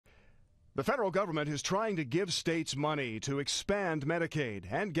The federal government is trying to give states money to expand Medicaid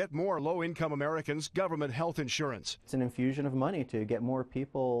and get more low-income Americans government health insurance. It's an infusion of money to get more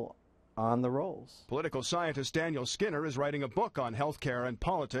people on the rolls. Political scientist Daniel Skinner is writing a book on health care and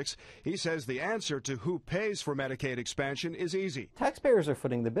politics. He says the answer to who pays for Medicaid expansion is easy. Taxpayers are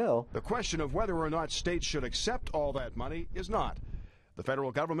footing the bill. The question of whether or not states should accept all that money is not. The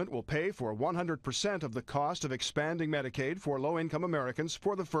federal government will pay for 100% of the cost of expanding Medicaid for low-income Americans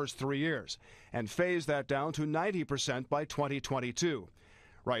for the first 3 years, and phase that down to 90% by 2022.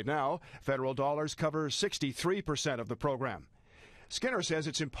 Right now, federal dollars cover 63% of the program. Skinner says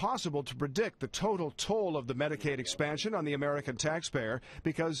it's impossible to predict the total toll of the Medicaid expansion on the American taxpayer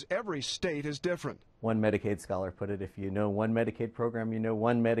because every state is different. One Medicaid scholar put it, if you know one Medicaid program, you know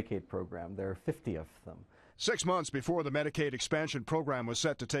one Medicaid program. There are 50 of them. 6 months before the Medicaid expansion program was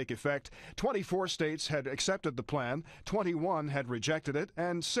set to take effect, 24 states had accepted the plan, 21 had rejected it,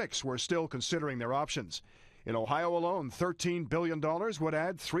 and 6 were still considering their options. In Ohio alone, $13 billion would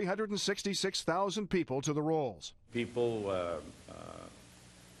add 366,000 people to the rolls. People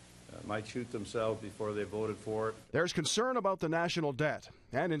might shoot themselves before they voted for it. There's concern about the national debt,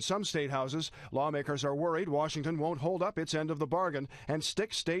 and in some state houses, lawmakers are worried Washington won't hold up its end of the bargain and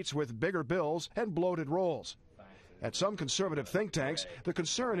stick states with bigger bills and bloated rolls. At some conservative think tanks, the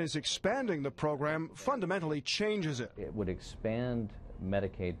concern is expanding the program fundamentally changes it. It would expand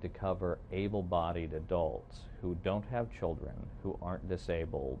Medicaid to cover able-bodied adults who don't have children, who aren't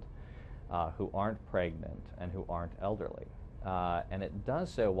disabled, who aren't pregnant, and who aren't elderly. And it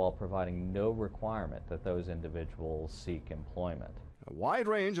does so while providing no requirement that those individuals seek employment. A wide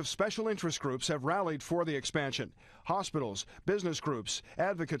range of special interest groups have rallied for the expansion. Hospitals, business groups,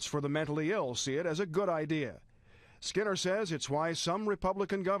 advocates for the mentally ill see it as a good idea. Skinner says it's why some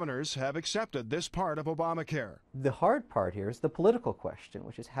Republican governors have accepted this part of Obamacare. The hard part here is the political question,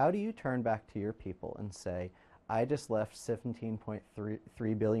 which is how do you turn back to your people and say, I just left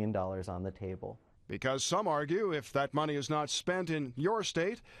 $17.3 billion on the table. Because some argue if that money is not spent in your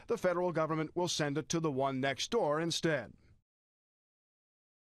state, the federal government will send it to the one next door instead.